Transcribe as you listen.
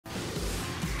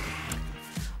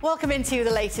Welcome into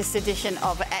the latest edition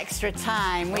of Extra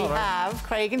Time. We have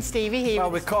Craig and Stevie here.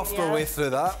 Well, we coughed our way through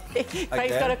that. Craig's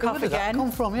got a cough Where did that again.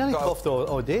 come from? You only coughed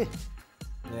all day.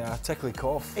 Yeah, a tickly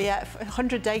cough. Yeah,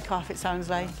 100-day cough, it sounds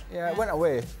like. Yeah, it went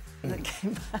away. And it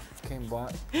came back. Came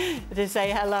back. To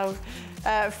say hello.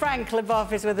 Frank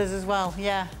Leboeuf is with us as well,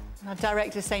 yeah. Our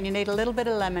director's saying you need a little bit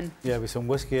of lemon. Yeah, with some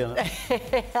whiskey in it.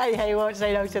 Yeah, you won't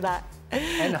say no to that.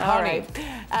 And honey. All right.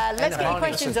 Let's get your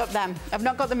questions up then. I've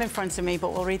not got them in front of me,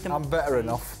 but we'll read them. I'm bitter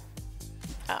enough.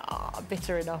 Oh,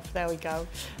 bitter enough. There we go.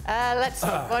 Let's see.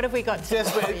 What have we got to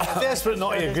Desperate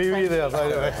not to agree with you there, by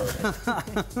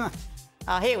the way.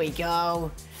 Oh, here we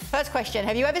go. First question.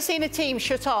 Have you ever seen a team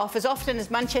shut off as often as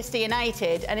Manchester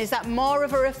United? And is that more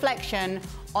of a reflection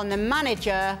on the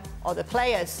manager or the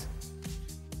players?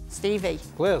 Stevie.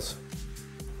 Players.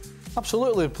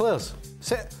 Absolutely, players.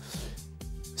 Set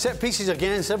pieces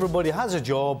against, everybody has a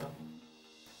job,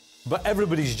 but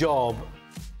everybody's job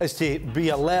is to be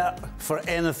alert for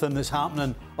anything that's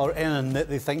happening or anything that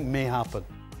they think may happen.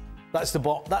 That's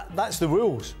the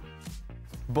rules.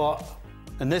 But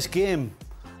in this game,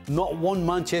 not one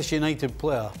Manchester United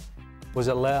player was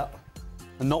alert,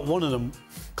 and not one of them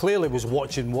clearly was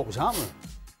watching what was happening.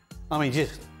 I mean,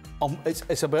 just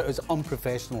it's about as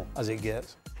unprofessional as it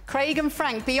gets. Craig and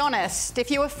Frank, be honest.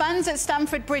 If you were fans at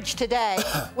Stamford Bridge today,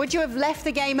 would you have left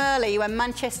the game early when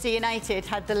Manchester United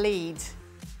had the lead?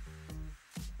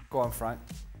 Go on, Frank.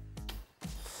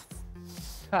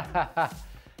 No,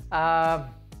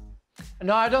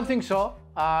 I don't think so.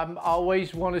 I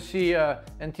always want to see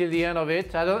until the end of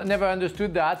it. I never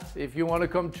understood that. If you want to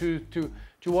come to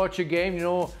watch a game, you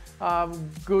know,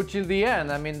 go till the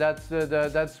end. I mean,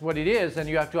 that's what it is, and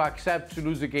you have to accept to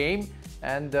lose a game.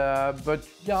 And but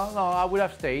yeah, no, I would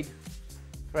have stayed.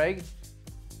 Craig?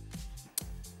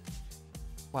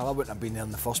 Well, I wouldn't have been there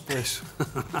in the first place.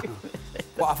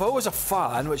 But if I was a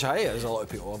fan, which I is, a lot of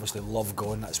people obviously love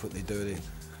going. That's what they do. They've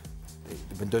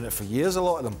been doing it for years, a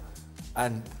lot of them,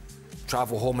 and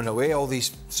travel home and away. All these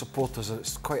supporters,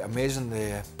 it's quite amazing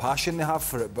the passion they have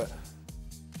for it. But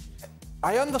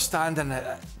I understand,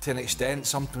 to an extent,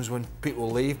 sometimes when people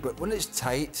leave. But when it's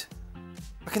tight,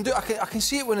 I can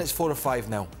see it when it's 4 or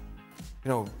 5-0. You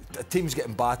know, a team's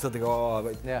getting battered. They go, oh,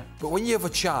 but, yeah. But when you have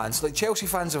a chance, like Chelsea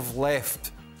fans have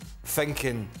left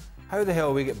thinking, how the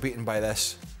hell we get beaten by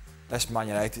this Man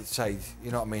United side? You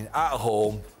know what I mean? At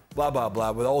home, blah blah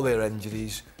blah, with all their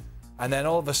injuries, and then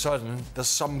all of a sudden there's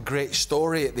some great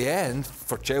story at the end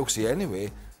for Chelsea anyway,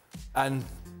 and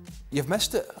you've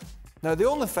missed it. Now the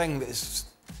only thing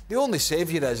the only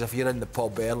saviour is if you're in the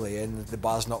pub early and the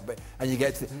bar's not big, and you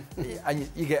get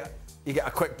you get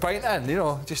a quick pint in, you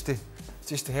know, just to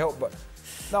help. But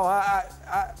no,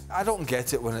 I don't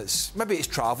get it when maybe it's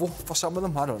travel for some of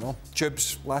them. I don't know.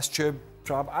 Last tube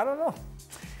travel. I don't know.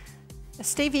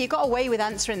 Stevie, you got away with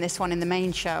answering this one in the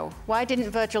main show. Why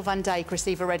didn't Virgil van Dijk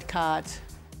receive a red card?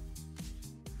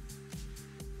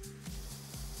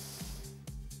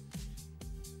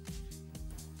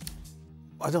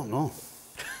 I don't know.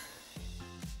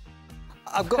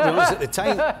 I've got to be honest, at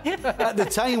the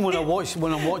time when I'm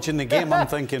watching the game, I'm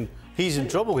thinking, he's in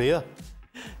trouble here.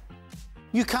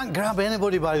 You can't grab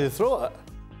anybody by the throat.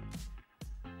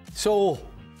 So,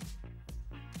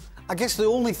 I guess the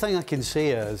only thing I can say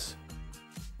is,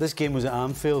 this game was at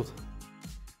Anfield.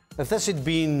 If this had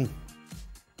been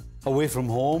away from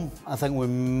home, I think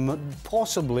we're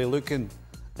possibly looking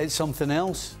at something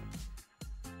else.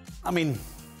 I mean,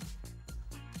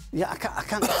 yeah, I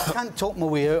can't talk my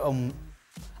way out on.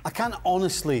 I can't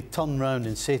honestly turn round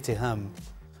and say to him,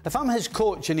 if I'm his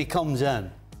coach and he comes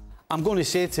in, I'm going to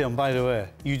say to him, by the way,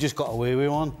 you just got away with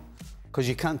one, because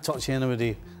you can't touch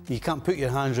anybody, you can't put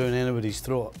your hands around anybody's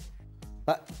throat.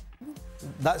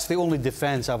 That's the only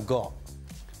defence I've got.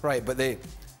 Right, but the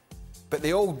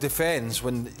old defence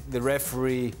when the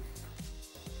referee,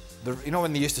 you know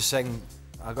when they used to sing,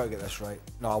 I've got to get this right.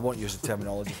 No, I won't use the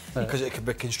terminology because it could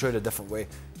be construed a different way.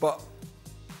 But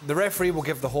the referee will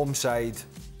give the home side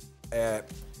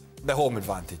the home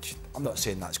advantage. I'm not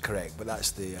saying that's correct, but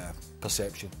that's the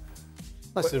perception.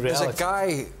 That's the reality. There's a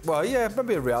guy, well, yeah,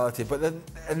 maybe a reality, but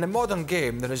in the modern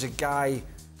game, there is a guy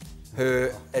who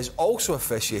is also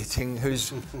officiating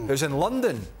who's in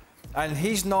London, and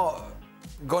he's not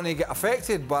going to get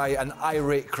affected by an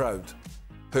irate crowd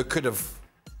who could have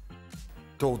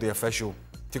told the official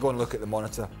to go and look at the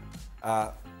monitor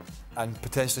and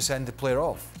potentially send the player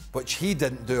off, which he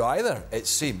didn't do either, it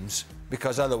seems,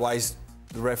 because otherwise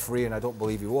the referee, and I don't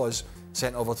believe he was,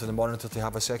 sent over to the monitor to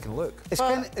have a second look.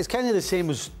 It's kind of the same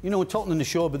as, you know, we're talking on the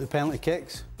show about the penalty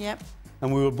kicks. Yep.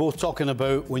 And we were both talking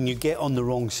about when you get on the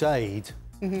wrong side,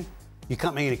 you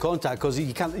can't make any contact because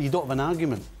you don't have an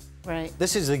argument. Right.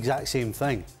 This is the exact same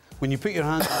thing. When you put your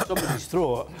hand on somebody's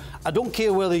throat, I don't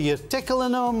care whether you're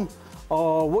tickling them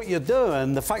or what you're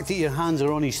doing, the fact that your hands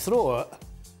are on his throat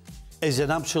is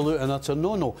an absolute and utter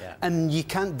no-no. Yeah. And you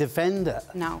can't defend it.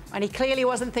 No. And he clearly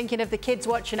wasn't thinking of the kids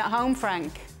watching at home,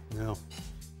 Frank. No.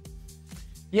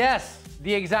 Yes,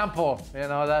 the example. You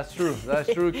know, that's true.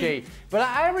 That's true, Kay. But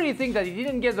I really think that he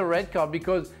didn't get the red card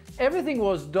because everything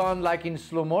was done like in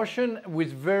slow motion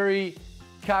with very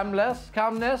calmness,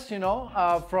 you know,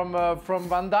 from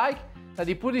Van Dijk, that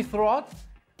he put his throat,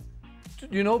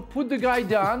 you know, put the guy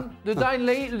down. The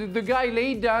guy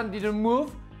laid down, didn't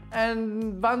move,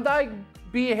 and Van Dijk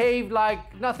behaved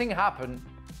like nothing happened.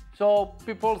 So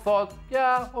people thought,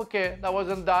 yeah, okay, that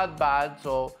wasn't that bad,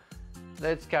 so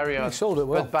let's carry on. He sold it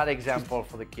well. But bad example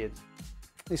for the kids.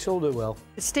 He sold it well.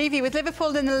 Stevie, with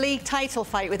Liverpool in the league title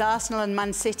fight with Arsenal and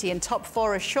Man City and top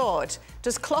four assured,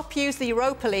 does Klopp use the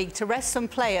Europa League to rest some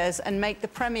players and make the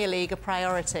Premier League a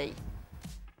priority?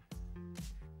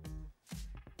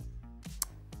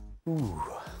 Ooh,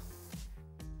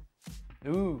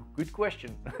 good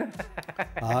question.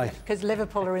 Aye. Because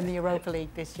Liverpool are in the Europa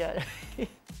League this year.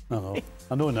 I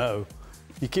know now.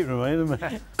 You keep reminding me.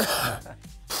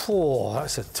 Oh,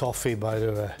 that's a toughie, by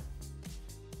the way.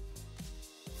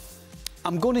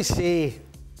 I'm going to say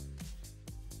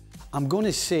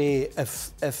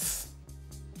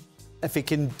if he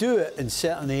can do it in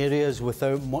certain areas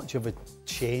without much of a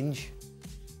change,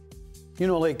 you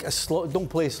know, like don't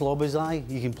play Slobozai,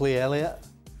 you can play Elliott,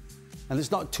 and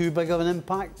it's not too big of an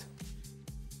impact.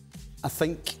 I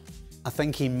think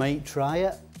he might try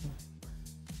it,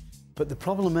 but the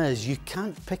problem is you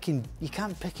can't pick and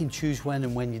choose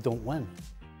when you don't win,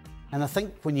 and I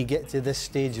think when you get to this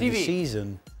stage of the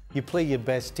season, you play your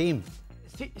best team.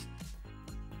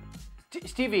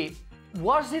 Stevie,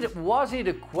 was it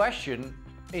a question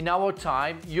in our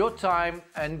time, your time,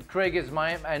 and Craig's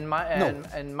and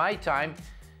my time,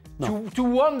 to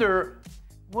wonder,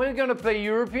 we're going to play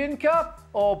European Cup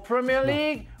or Premier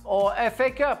League or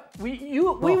FA Cup? We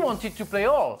wanted to play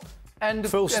all, and the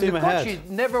coaches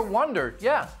never wondered.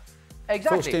 Yeah,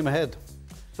 exactly. Full steam ahead.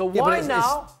 So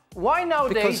why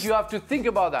nowadays you have to think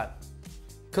about that?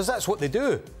 Because that's what they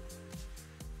do.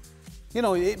 You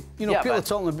know, people are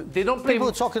talking about. They don't play. People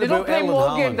are talking they about don't play more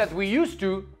games Haaland. that we used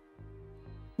to.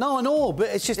 No, I know, but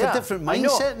it's just a different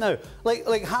mindset now. Like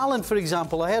Haaland, for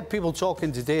example, I heard people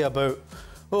talking today about,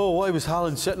 oh, why was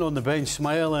Haaland sitting on the bench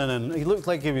smiling, and he looked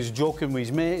like he was joking with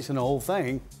his mates and the whole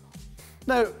thing.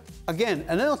 Now, again,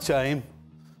 in our time,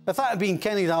 if that had been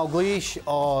Kenny Dalglish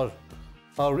or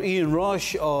Ian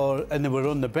Rush and they were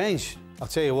on the bench, I'll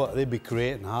tell you what, they'd be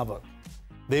creating havoc.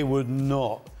 They would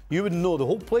not. You would know, the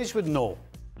whole place would know.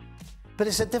 But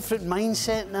it's a different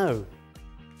mindset now.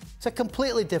 It's a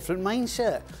completely different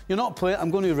mindset. You're not playing,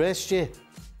 I'm going to rest you.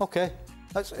 Okay,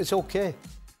 it's okay.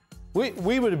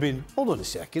 We would have been, hold on a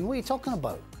second, what are you talking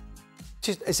about?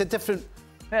 It's a different,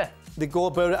 they go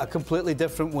about it a completely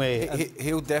different way.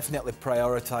 He'll definitely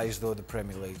prioritise, though, the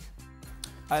Premier League.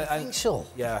 I think so.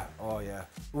 Yeah, oh yeah.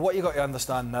 What you got to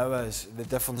understand now is, the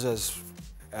difference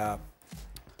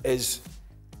is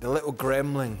the little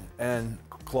gremlin in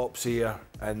Klopp's ear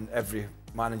and every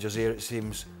manager's ear, it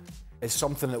seems, is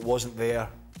something that wasn't there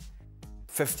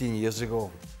 15 years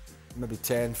ago, maybe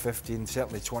 10, 15,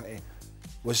 certainly 20,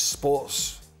 was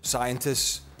sports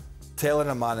scientists telling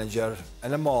a manager in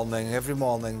the morning, every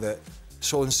morning, that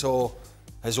so-and-so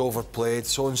has overplayed,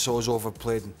 so-and-so's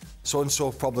overplayed, and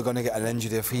so-and-so probably going to get an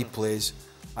injury if he plays.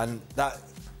 And that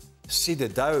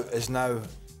seeded doubt is now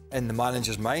in the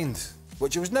manager's mind,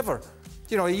 which it was never.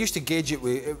 You know, he used to gauge it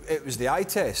with, it was the eye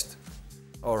test,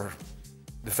 or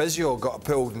the physio got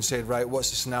pulled and said, right, what's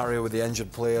the scenario with the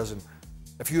injured players? And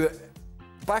if you,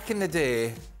 back in the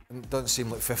day, and it doesn't seem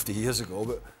like 50 years ago,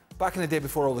 but back in the day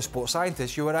before all the sports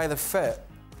scientists, you were either fit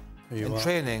in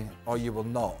training or you were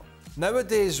not.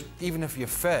 Nowadays, even if you're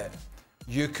fit,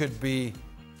 you could be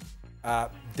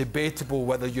debatable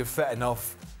whether you're fit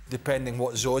enough, depending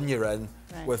what zone you're in,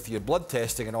 with your blood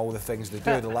testing and all the things they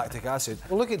do, the lactic acid.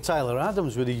 Well, look at Tyler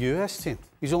Adams with the US team.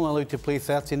 He's only allowed to play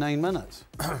 39 minutes.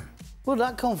 Where did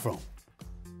that come from?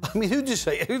 I mean, who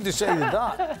decided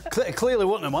that? Clearly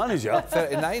wasn't the manager.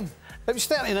 39? It was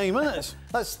 39 minutes.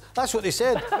 That's what they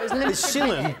said. His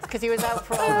ceiling, because he was out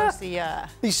for almost the year.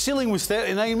 His ceiling was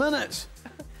 39 minutes.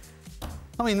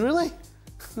 I mean, really?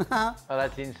 Oh,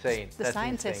 that's insane. The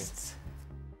scientists.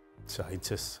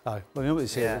 Scientists. Aye. Well, you know what they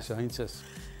say about scientists.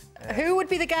 Who would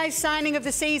be the guys signing of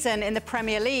the season in the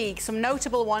Premier League? Some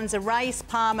notable ones are Rice,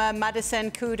 Palmer,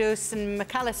 Maddison, Kudus and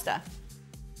McAllister.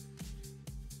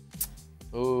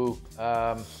 Ooh,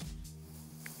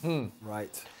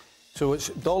 Right. So it's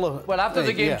dollar. Well, after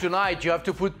the game tonight, you have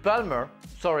to put Palmer.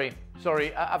 Sorry.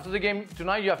 After the game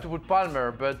tonight, you have to put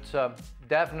Palmer, but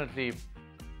definitely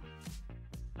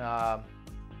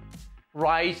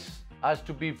Rice has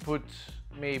to be put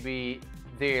maybe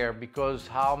there, because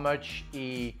how much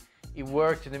he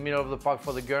worked in the middle of the park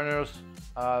for the Gunners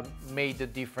made the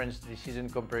difference this season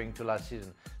comparing to last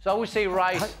season. So I would say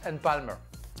Rice and Palmer.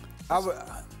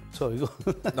 Sorry.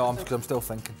 No, I'm still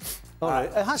thinking. All right.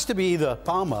 It has to be either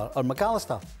Palmer or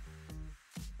McAllister,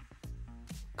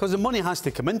 because the money has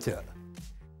to come into it.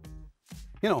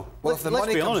 You know, well,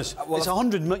 let's be honest. It's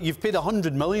 100. You've paid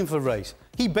 100 million for Rice.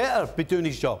 He better be doing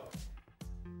his job.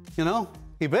 You know,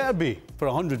 he better be for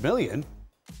 100 million,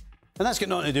 and that's got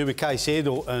nothing to do with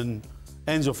Caicedo and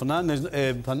Enzo Fernandez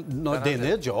not doing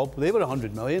their job. They were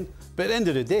 100 million, but at the end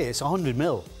of the day, it's 100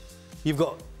 mil. You've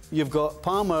got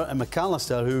Palmer and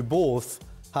McAllister, who both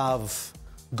have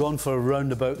gone for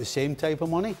around about the same type of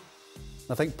money.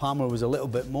 I think Palmer was a little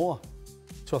bit more.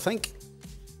 So I think,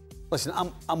 listen,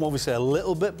 I'm obviously a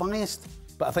little bit biased,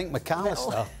 but I think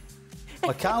McAllister.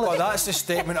 Well, that's the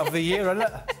statement of the year, isn't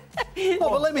it? No,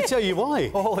 but let me tell you why.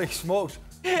 Holy smokes!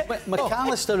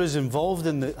 McAllister has been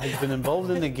involved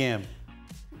in the game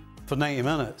for 90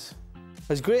 minutes.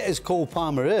 As great as Cole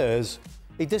Palmer is,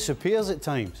 he disappears at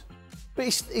times. But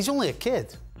he's only a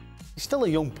kid. He's still a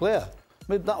young player.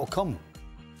 Maybe that'll come.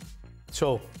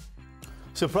 So,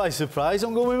 surprise, surprise,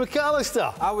 I'm going with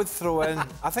McAllister. I would throw in,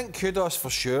 I think Kudos for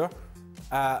sure.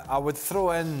 I would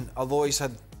throw in, although he's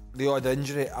had the odd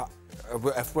injury,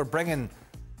 if we're bringing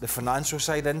the financial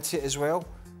side into it as well,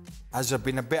 has there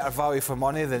been a better value for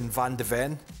money than Van de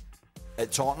Ven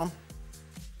at Tottenham?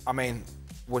 I mean,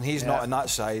 when he's not on that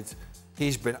side,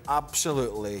 he's been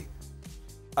absolutely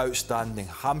outstanding.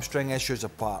 Hamstring issues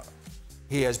apart,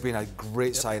 he has been a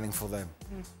great signing for them.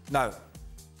 Now,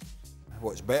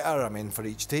 what's better, I mean, for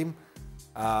each team?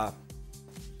 Trying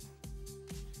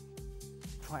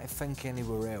to think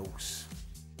anywhere else.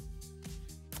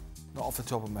 Not off the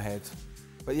top of my head.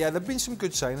 But yeah, there have been some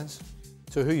good signings.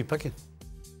 So who are you picking?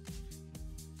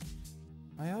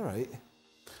 Are you all right?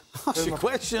 That's the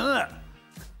question, isn't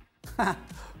it?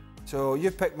 So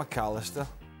you picked McAllister.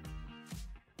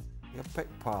 You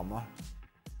picked Palmer.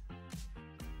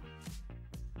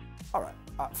 All right.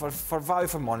 For value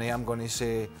for money, I'm going to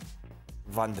say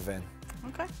Van de Ven.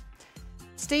 Okay.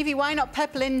 Stevie, why not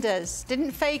Pep Lijnders?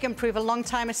 Didn't Fagan prove a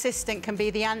long-time assistant can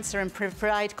be the answer and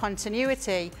provide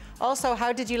continuity? Also,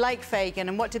 how did you like Fagan,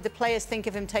 and what did the players think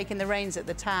of him taking the reins at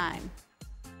the time?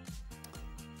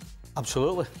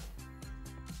 Absolutely.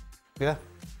 Yeah.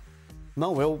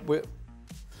 No, well,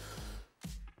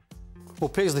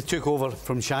 Paisley took over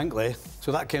from Shankly,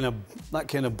 so that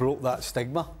kind of broke that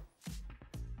stigma.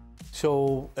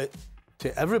 So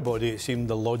to everybody, it seemed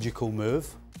the logical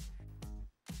move.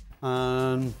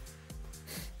 And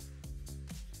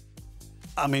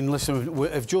I mean, listen,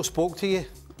 if Joe spoke to you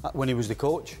when he was the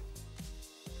coach,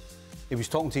 he was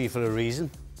talking to you for a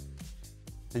reason,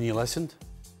 and you listened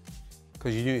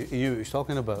because you knew what he was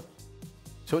talking about.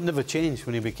 So it never changed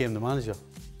when he became the manager.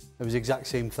 It was the exact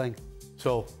same thing.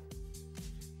 So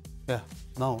yeah,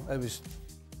 no, it was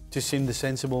just seemed the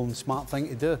sensible and smart thing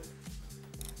to do.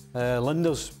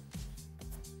 Lijnders,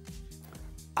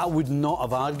 I would not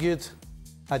have argued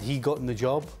had he gotten the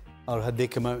job, or had they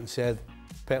come out and said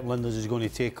Pep Lijnders is going to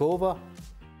take over,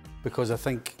 because I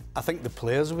think the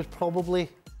players would probably.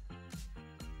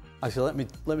 Actually,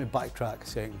 let me backtrack a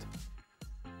second.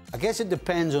 I guess it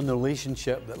depends on the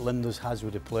relationship that Lijnders has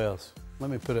with the players. Let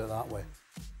me put it that way.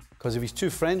 Because if he's too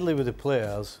friendly with the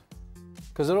players,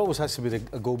 because there always has to be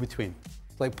a go-between.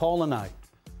 Like Paul and I.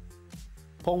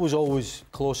 Paul was always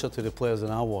closer to the players than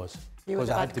I was. Because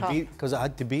I had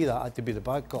to be that. I had to be the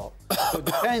bad cop. So it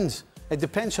depends. It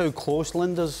depends how close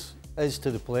Lijnders is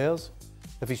to the players.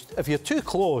 If you're too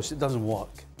close, it doesn't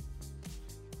work.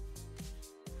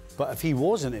 But if he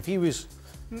wasn't, if he was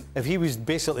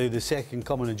basically the second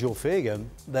coming of Joe Fagan,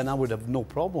 then I would have no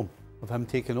problem of him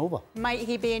taking over. Might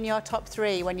he be in your top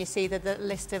three when you see the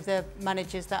list of the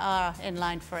managers that are in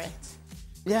line for it?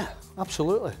 Yeah,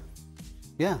 absolutely.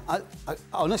 Yeah, I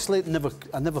honestly never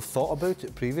thought about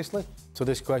it previously, so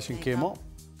this question came up.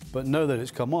 But now that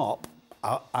it's come up,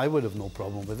 I would have no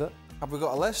problem with it. Have we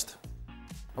got a list?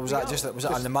 Or was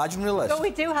that an imaginary list? No,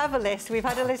 we do have a list. We've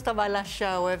had a list on my last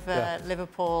show of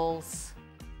Liverpool's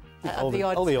all the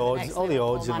odds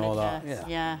and all that.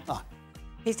 Yeah. Ah.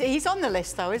 He's on the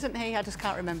list though, isn't he? I just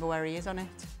can't remember where he is on it.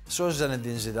 So is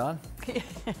Zinedine Zidane.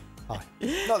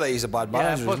 Not that he's a bad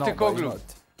manager.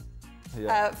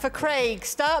 For Craig,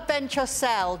 start, bench or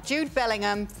sell Jude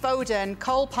Bellingham, Foden,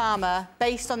 Cole Palmer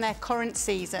based on their current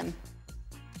season?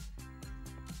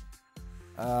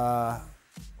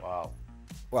 Wow.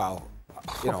 Well,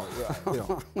 you know,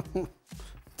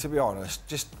 to be honest,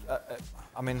 just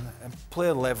I mean, at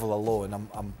player level alone,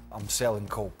 I'm selling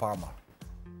Cole Palmer.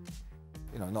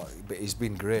 You know, but he's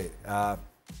been great.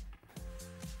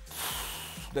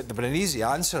 There'd been an easy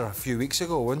answer a few weeks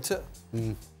ago, wouldn't it?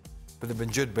 Mm. But there'd been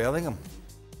Jude Bellingham.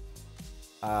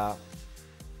 I'm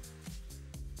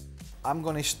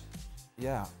going to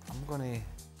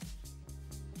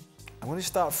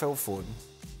start Phil Foden.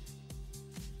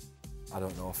 I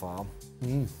don't know if I am.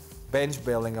 Mm. Bench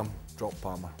Bellingham, drop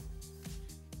Palmer.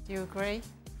 Do you agree?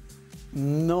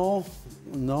 No,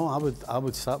 I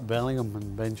would start Bellingham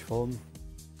and bench Foden.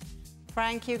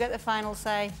 Frank, you get the final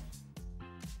say.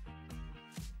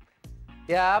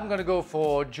 Yeah, I'm going to go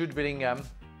for Jude Bellingham,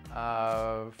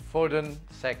 Foden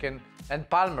second, and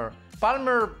Palmer.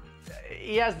 Palmer,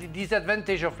 he has the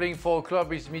disadvantage of playing for a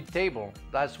club is mid-table.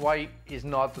 That's why he's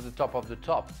not at the top of the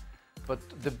top. But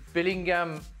the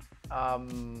Bellingham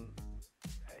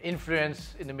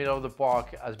influence in the middle of the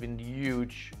park has been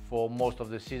huge for most of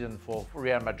the season for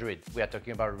Real Madrid. We are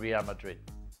talking about Real Madrid.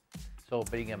 So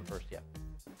Bellingham first, yeah.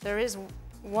 There is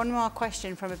one more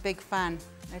question from a big fan.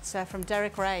 It's from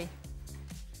Derek Ray.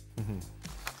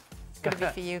 It's going to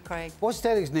be for you, Craig. What's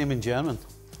Derek's name in German?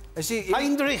 Is he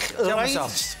Heinrich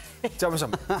Reis? Tell me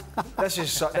something. This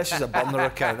is a burner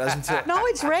account, isn't it? No,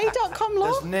 it's Ray.com,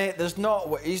 look. There's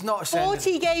not. He's not sending.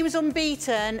 40 games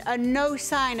unbeaten and no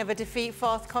sign of a defeat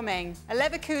forthcoming. A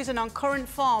Leverkusen on current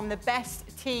form, the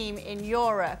best team in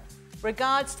Europe.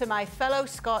 Regards to my fellow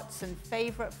Scots and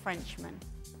favourite Frenchmen.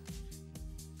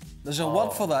 There's a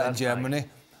word for that in that's Germany.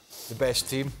 nice. The best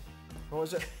team. What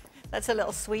was it? That's a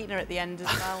little sweetener at the end as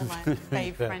well, my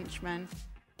favourite Frenchmen.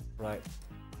 Right.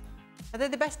 Are they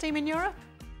the best team in Europe?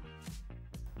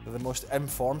 They're the most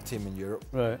informed team in Europe.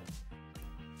 Right.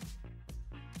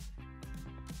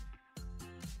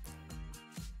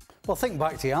 Well, think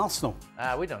back to Arsenal.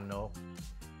 We don't know.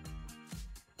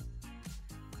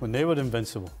 When they were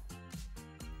invincible.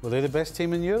 Were they the best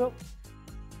team in Europe?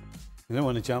 They didn't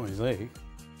win the Champions League.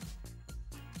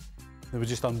 They were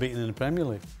just unbeaten in the Premier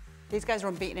League. These guys are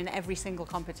unbeaten in every single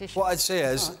competition. What I'd say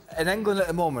is, in England at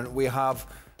the moment, we have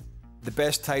the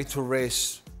best title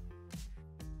race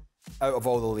out of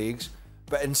all the leagues,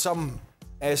 but in some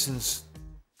essence,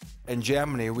 in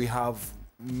Germany, we have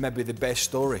maybe the best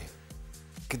story.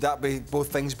 Could that be,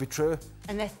 both things be true?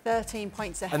 And they're 13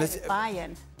 points ahead of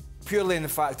Bayern. Purely in the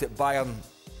fact that Bayern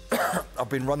have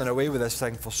been running away with this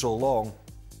thing for so long,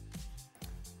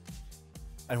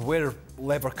 and where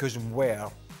Leverkusen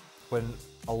were when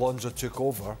Alonso took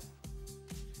over,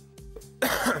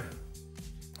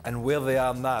 and where they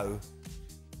are now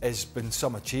has been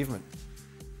some achievement.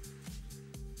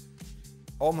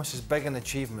 Almost as big an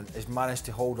achievement as managed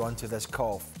to hold on to this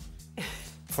cough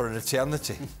for an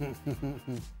eternity.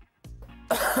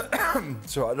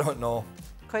 So I don't know.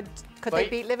 Could they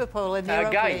beat Liverpool in the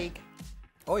Europa League?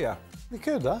 Oh yeah. They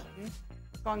could, huh?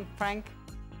 Go on, Frank.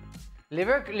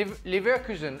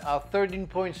 Leverkusen are 13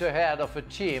 points ahead of a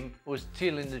team who's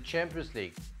still in the Champions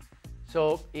League.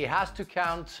 So it has to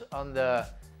count on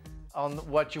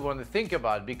what you want to think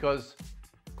about, because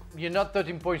you're not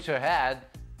 13 points ahead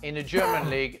in the German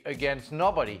league against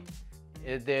nobody.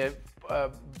 The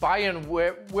Bayern,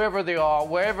 wherever they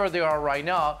are right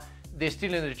now, they're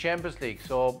still in the Champions League.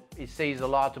 So it says a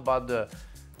lot about the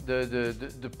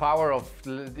power of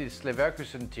this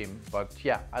Leverkusen team. But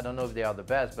yeah, I don't know if they are the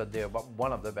best, but they're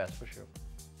one of the best for sure.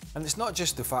 And it's not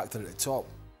just the fact that at the top.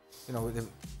 You know,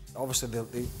 obviously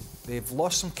they've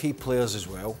lost some key players as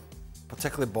well,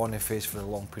 particularly Boniface for a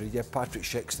long period. Yeah, Patrick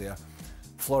Schick's there.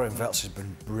 Florian Wirtz has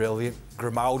been brilliant.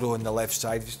 Grimaldo on the left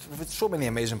side. We've had so many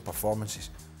amazing performances.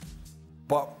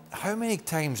 But how many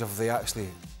times have they actually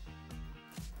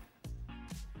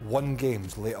won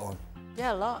games late on?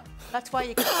 Yeah, a lot. That's why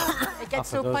it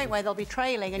gets to a point where they'll be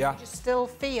trailing and you just still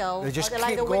feel they just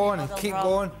like keep going and keep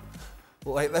going.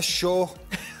 Like this show.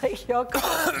 You're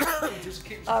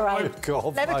all right.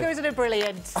 God, Leverkusen are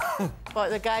brilliant, but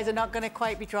the guys are not going to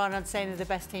quite be drawn on saying they're the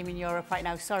best team in Europe right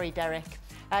now. Sorry, Derek.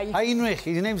 Heinrich,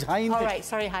 his name's Heinrich. All right,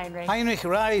 sorry, Heinrich. Heinrich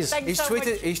Reis. He's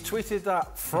tweeted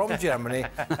that from Germany,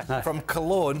 from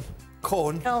Cologne.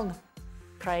 Cologne.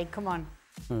 Craig, come on.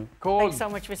 Thanks so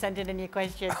much for sending in your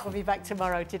questions. We'll be back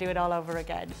tomorrow to do it all over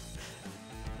again.